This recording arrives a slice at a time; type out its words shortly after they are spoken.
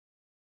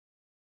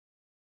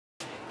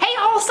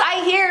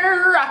Hi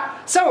here!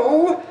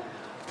 So,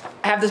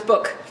 I have this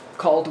book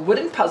called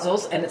Wooden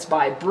Puzzles, and it's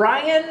by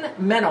Brian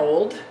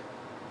Menold.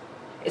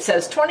 It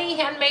says 20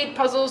 handmade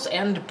puzzles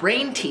and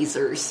brain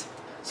teasers.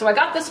 So I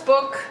got this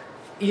book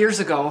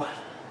years ago,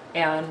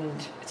 and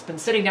it's been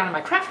sitting down in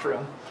my craft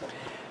room.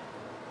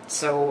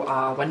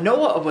 So when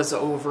Noah was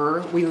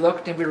over, we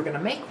looked and we were going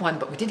to make one,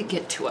 but we didn't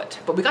get to it.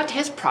 But we got to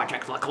his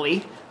project,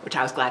 luckily, which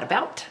I was glad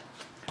about.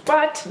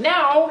 But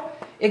now,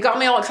 it got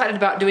me all excited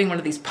about doing one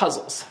of these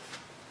puzzles.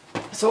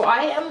 So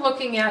I am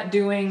looking at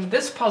doing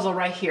this puzzle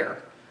right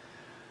here.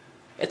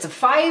 It's a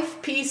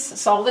 5-piece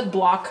solid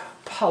block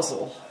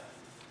puzzle.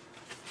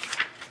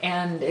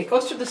 And it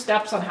goes through the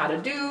steps on how to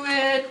do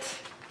it,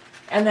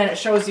 and then it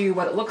shows you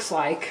what it looks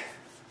like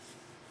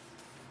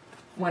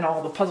when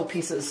all the puzzle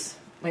pieces,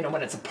 when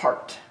it's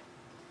apart.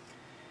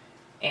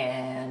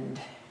 And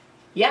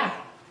yeah,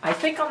 I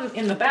think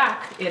in the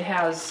back it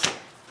has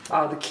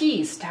the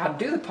keys to how to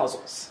do the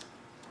puzzles,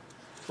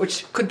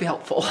 which could be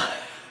helpful.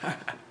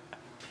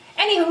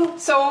 Anywho,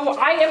 so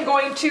I am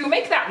going to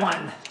make that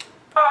one.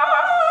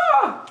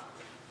 Ah!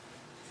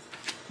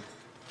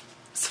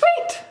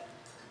 Sweet!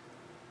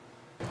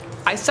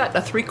 I set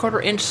a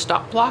 3/4 inch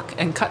stop block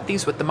and cut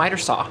these with the miter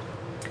saw.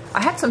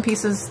 I had some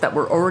pieces that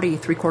were already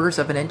 3/4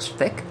 of an inch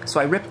thick, so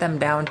I ripped them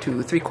down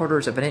to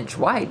 3/4 of an inch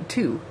wide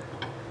too.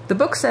 The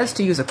book says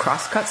to use a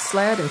crosscut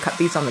sled and cut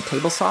these on the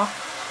table saw.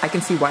 I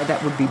can see why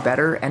that would be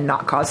better and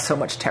not cause so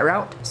much tear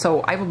out,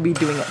 so I will be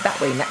doing it that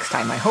way next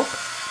time, I hope.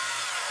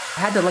 I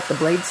had to let the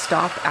blade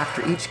stop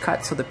after each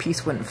cut so the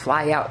piece wouldn't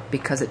fly out,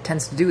 because it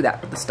tends to do that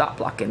with the stop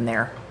block in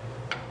there.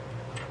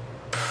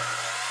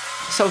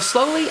 So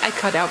slowly I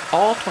cut out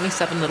all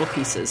 27 little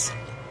pieces.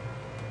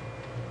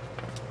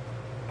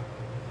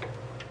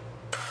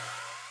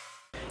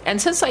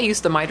 And since I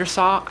used the miter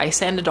saw, I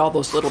sanded all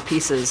those little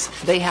pieces.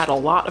 They had a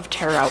lot of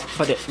tear out,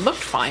 but it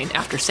looked fine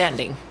after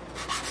sanding.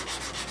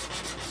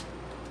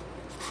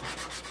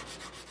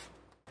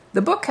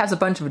 The book has a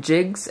bunch of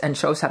jigs and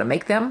shows how to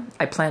make them.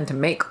 I plan to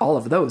make all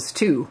of those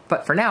too,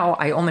 but for now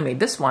I only made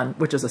this one,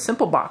 which is a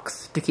simple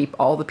box to keep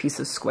all the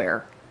pieces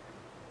square.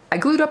 I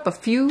glued up a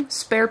few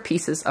spare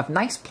pieces of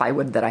nice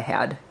plywood that I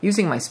had,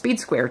 using my speed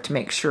square to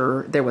make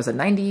sure there was a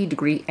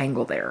 90-degree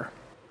angle there.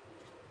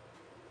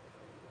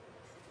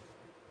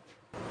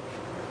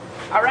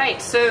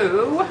 Alright,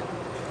 so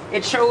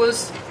it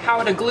shows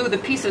how to glue the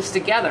pieces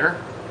together,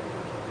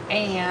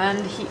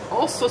 and he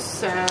also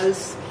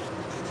says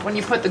when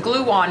you put the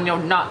glue on, you'll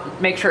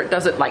not make sure it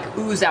doesn't like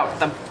ooze out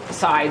the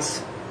sides,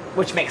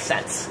 which makes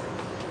sense.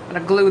 I'm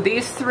gonna glue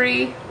these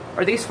 3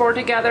 or these 4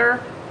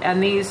 together,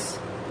 and these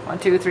 1,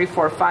 2, 3,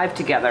 4, 5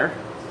 together.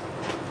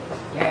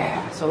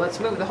 Yeah, so let's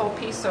move the whole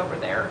piece over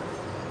there.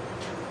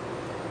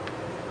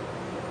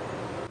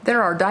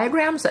 There are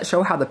diagrams that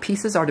show how the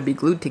pieces are to be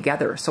glued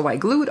together, so I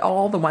glued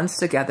all the 1s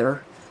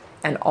together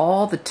and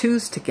all the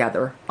 2s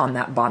together on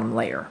that bottom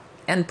layer,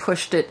 and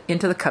pushed it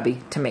into the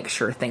cubby to make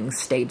sure things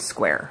stayed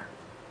square.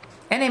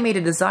 And I made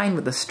a design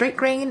with the straight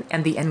grain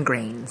and the end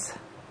grains.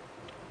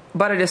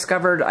 But I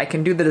discovered I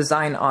can do the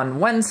design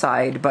on one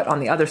side, but on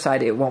the other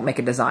side it won't make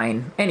a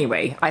design.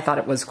 Anyway, I thought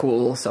it was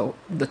cool, so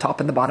the top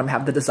and the bottom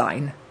have the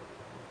design.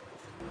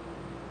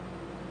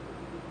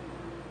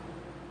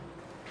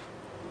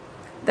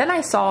 Then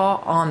I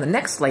saw on the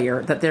next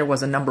layer that there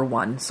was a number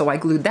 1, so I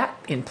glued that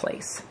in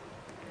place.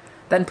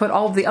 Then put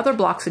all of the other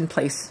blocks in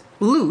place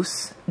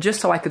loose, just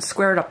so I could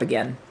square it up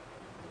again.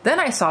 Then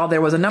I saw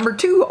there was a number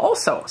 2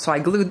 also, so I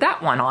glued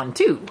that one on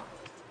too.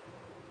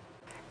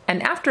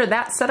 And after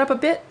that set up a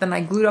bit, then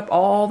I glued up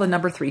all the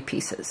number 3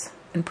 pieces,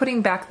 and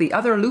putting back the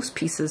other loose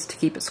pieces to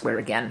keep it square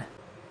again.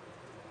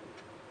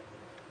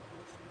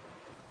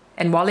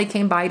 And Wally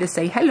came by to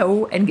say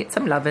hello and get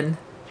some lovin'.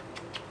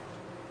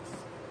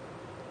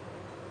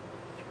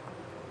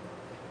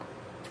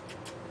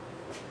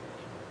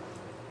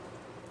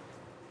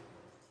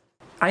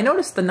 I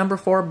noticed the number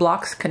 4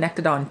 blocks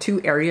connected on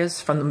 2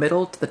 areas from the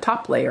middle to the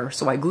top layer,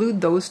 so I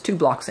glued those 2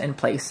 blocks in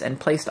place and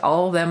placed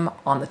all of them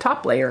on the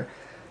top layer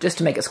just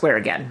to make it square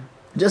again,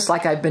 just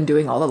like I've been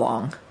doing all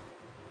along.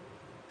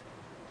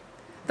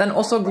 Then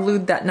also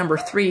glued that number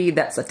 3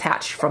 that's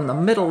attached from the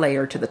middle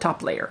layer to the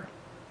top layer.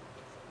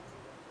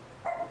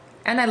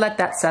 And I let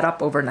that set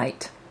up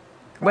overnight.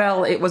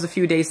 Well, it was a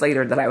few days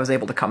later that I was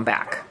able to come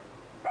back.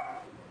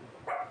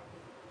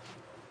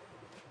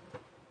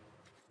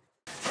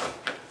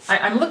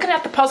 I'm looking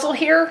at the puzzle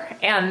here,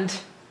 and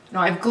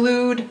I've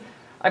glued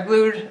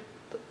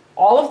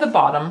all of the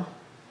bottom,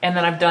 and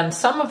then I've done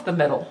some of the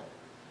middle,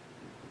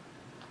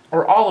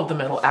 or all of the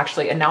middle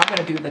actually, and now I'm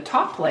going to do the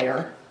top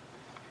layer,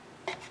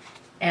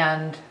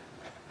 and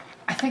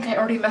I think I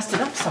already messed it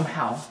up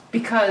somehow,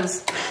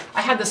 because I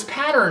had this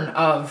pattern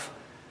of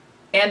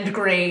end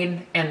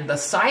grain and the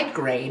side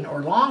grain,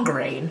 or long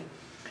grain,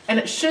 and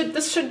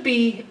this should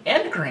be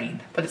end grain,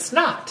 but it's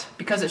not,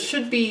 because it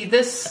should be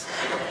this.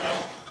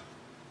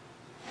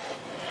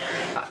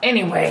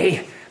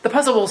 Anyway, the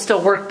puzzle will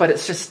still work, but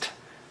it's just,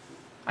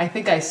 I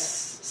think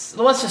let's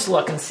just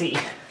look and see.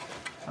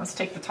 Let's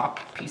take the top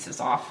pieces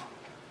off.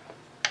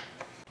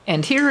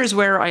 And here is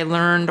where I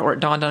learned, or it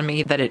dawned on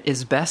me, that it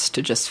is best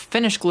to just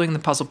finish gluing the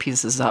puzzle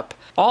pieces up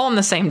all on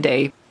the same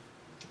day.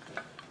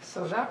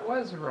 So that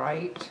was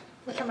right.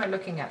 What am I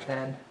looking at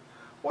then?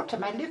 What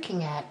am I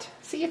looking at?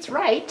 See, it's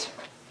right.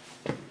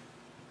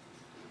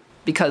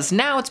 Because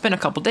now it's been a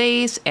couple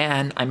days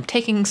and I'm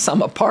taking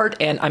some apart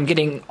and I'm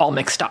getting all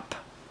mixed up.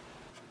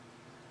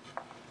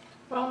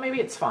 Well, maybe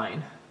it's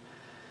fine.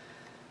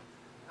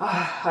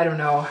 I don't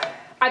know.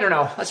 I don't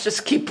know. Let's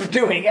just keep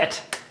doing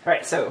it. All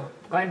right, so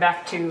going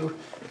back to...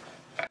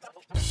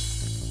 All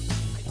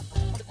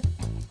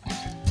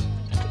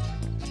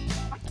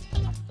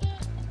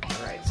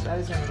right, so that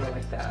is going to go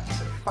like that.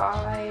 So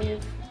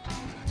 5.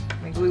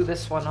 Let me glue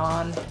this one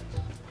on.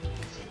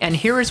 And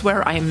here is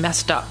where I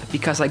messed up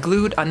because I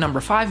glued a number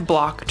 5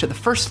 block to the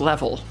first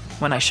level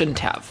when I shouldn't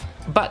have.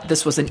 But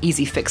this was an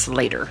easy fix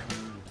later.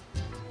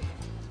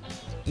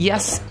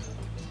 Yes,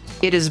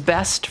 it is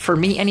best, for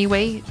me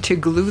anyway, to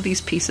glue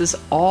these pieces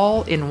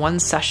all in one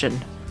session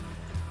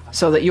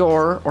so that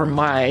your, or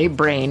my,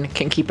 brain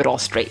can keep it all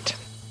straight.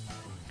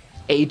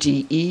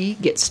 AGE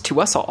gets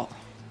to us all.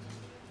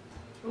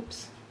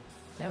 Oops.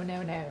 No,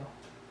 no, no.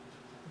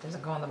 It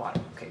doesn't go on the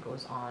bottom. Okay, it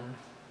goes on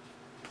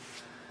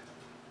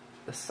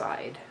the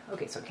side.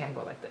 Okay, so it can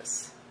go like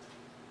this.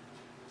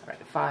 All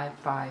right, 5,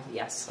 5,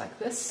 yes, like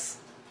this,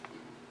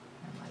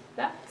 and like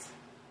that.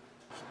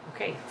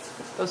 Okay,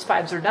 those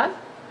 5s are done.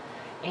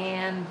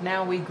 And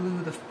now we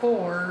glue the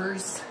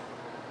 4s.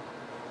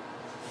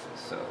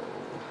 So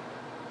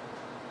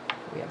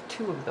we have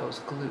 2 of those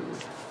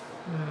glued.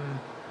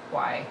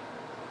 Why?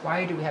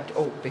 Why do we have to?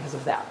 Oh, because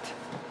of that.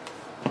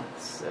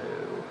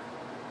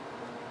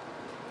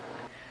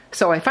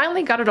 So I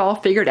finally got it all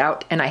figured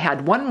out, and I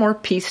had one more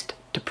piece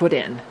to put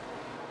in.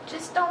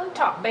 Just on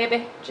top,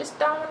 baby.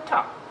 Just on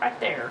top, right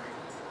there.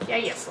 Yeah,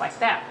 yes, like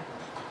that.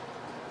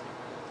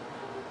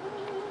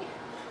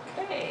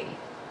 Okay.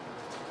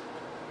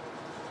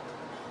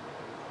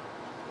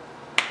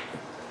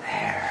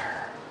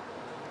 There.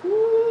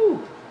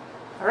 Woo!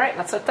 All right,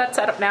 let's let that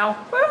set up now.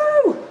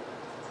 Woo!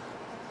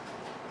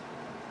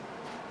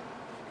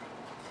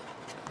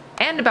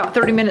 And about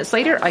 30 minutes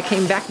later, I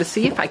came back to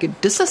see if I could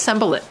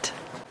disassemble it.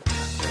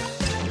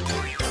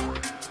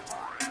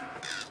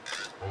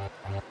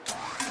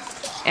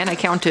 And I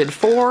counted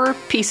 4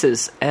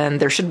 pieces, and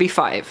there should be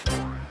 5.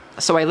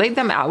 So I laid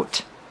them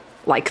out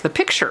like the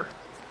picture.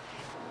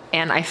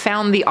 And I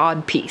found the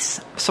odd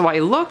piece. So I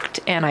looked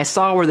and I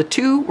saw where the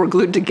 2 were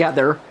glued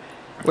together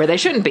where they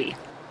shouldn't be.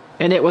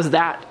 And it was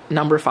that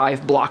number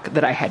 5 block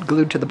that I had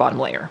glued to the bottom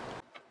layer.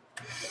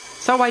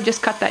 So I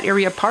just cut that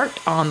area apart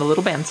on the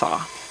little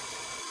bandsaw.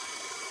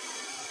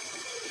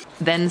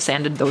 Then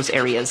sanded those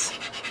areas.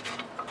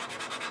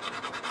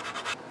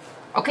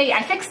 Okay,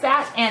 I fixed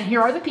that, and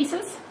here are the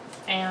pieces.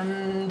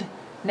 And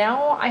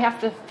now I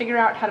have to figure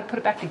out how to put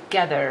it back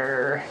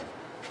together.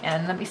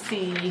 And let me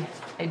see.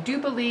 I do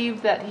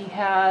believe that he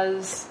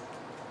has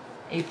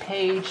a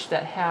page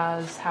that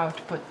has how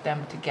to put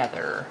them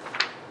together.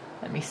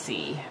 Let me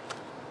see.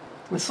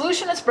 The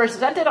solution is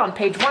presented on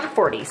page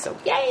 140. So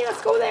yay,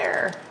 let's go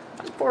there.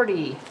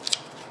 140.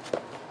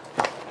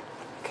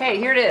 Okay,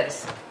 here it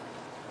is.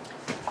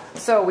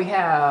 So we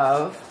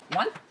have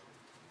 1,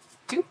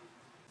 2,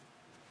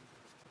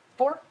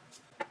 4,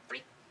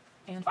 3,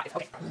 and 5.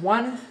 Okay.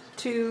 1,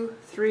 2,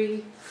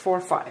 3,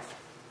 4, 5.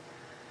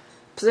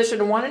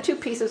 Position 1 and 2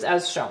 pieces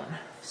as shown.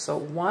 So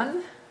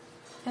 1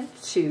 and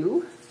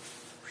 2,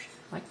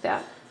 like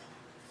that.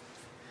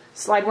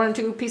 Slide 1 and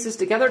 2 pieces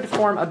together to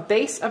form a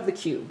base of the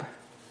cube.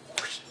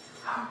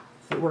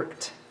 It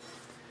worked.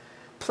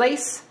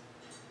 Place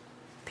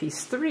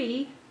piece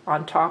 3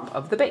 on top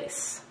of the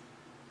base.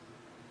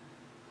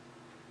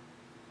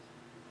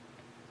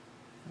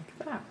 Like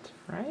that,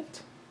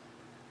 right?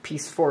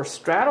 Piece 4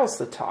 straddles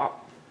the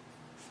top.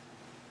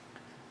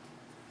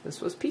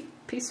 This was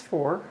piece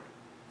 4.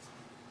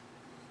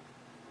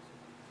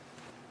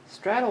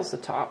 Straddles the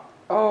top.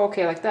 Oh,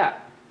 okay, like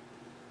that.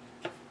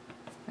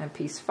 And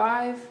piece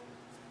 5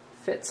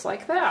 fits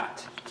like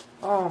that.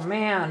 Oh,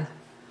 man.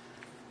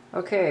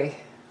 Okay.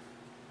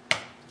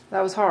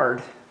 That was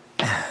hard.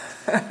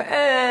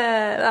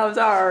 That was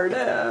hard.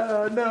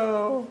 Oh,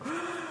 no.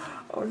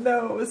 Oh,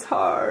 no, it was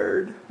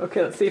hard.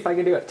 Okay, let's see if I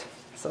can do it.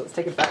 So let's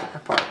take it back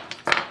apart.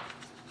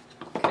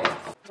 Okay.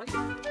 1, 2,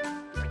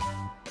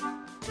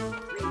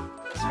 3.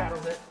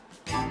 Straddles it.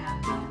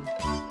 And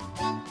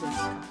this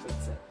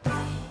completes it.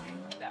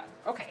 Like that.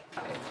 Okay.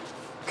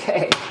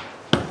 Okay.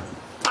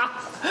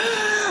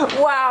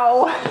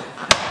 Wow.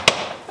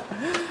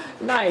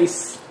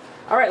 Nice.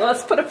 All right,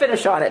 let's put a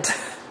finish on it.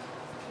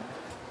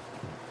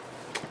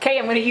 Okay,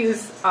 I'm going to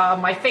use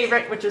my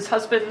favorite, which is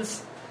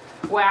husband's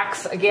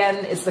wax.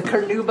 Again, it's the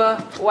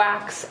carnauba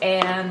wax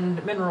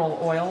and mineral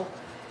oil.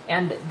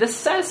 And this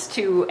says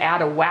to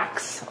add a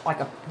wax, like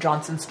a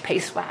Johnson's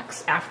paste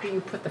wax, after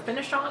you put the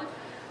finish on.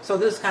 So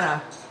this is kind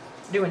of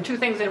doing 2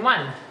 things in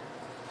one.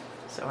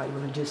 So I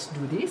will just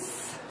do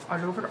this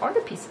all over all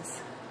the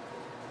pieces.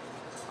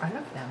 I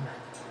love them.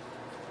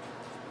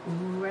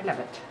 Ooh, I love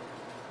it.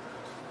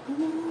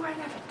 Ooh, I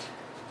love it.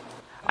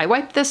 I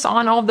wiped this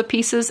on all the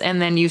pieces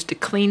and then used a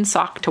clean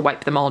sock to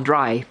wipe them all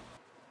dry.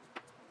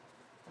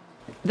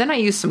 Then I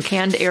used some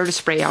canned air to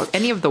spray out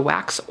any of the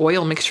wax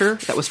oil mixture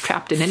that was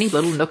trapped in any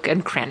little nook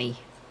and cranny.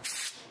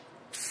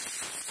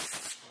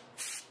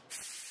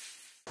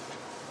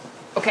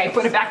 Okay,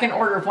 put it back in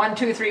order of 1,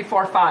 2, 3,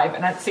 4, 5,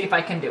 and let's see if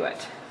I can do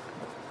it.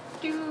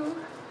 Do,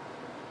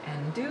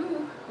 and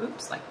do,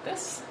 oops, like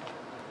this.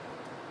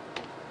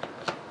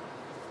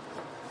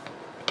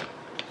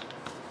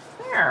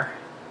 There,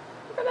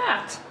 look at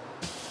that.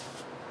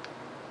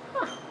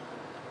 Huh.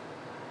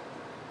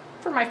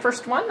 For my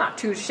first one, not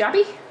too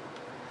shabby.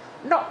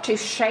 Not too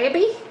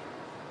shabby.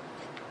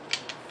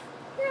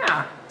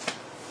 Yeah,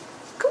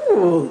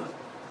 cool.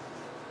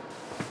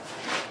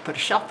 Put a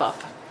shelf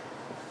up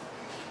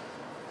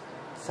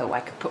so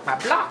I could put my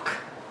block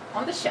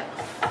on the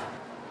shelf.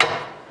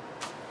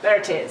 There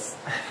it is.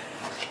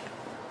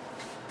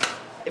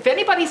 If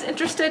anybody's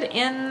interested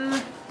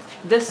in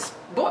this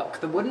book,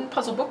 the wooden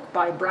puzzle book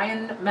by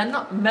Brian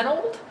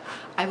Menold,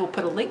 I will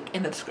put a link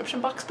in the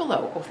description box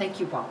below. Oh, thank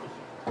you, Bobby.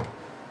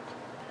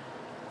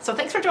 So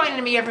thanks for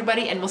joining me,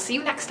 everybody, and we'll see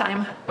you next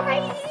time.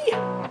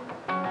 Bye!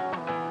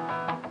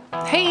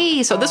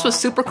 Hey, so this was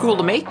super cool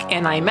to make,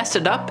 and I messed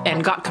it up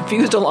and got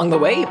confused along the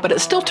way, but it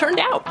still turned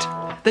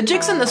out. The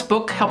jigs in this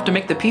book help to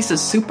make the pieces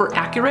super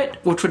accurate,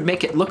 which would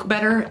make it look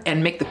better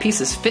and make the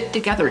pieces fit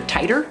together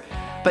tighter.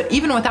 But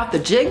even without the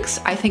jigs,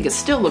 I think it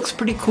still looks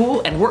pretty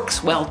cool and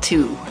works well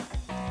too.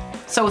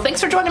 So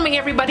thanks for joining me,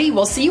 everybody.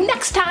 We'll see you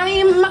next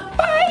time.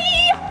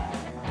 Bye!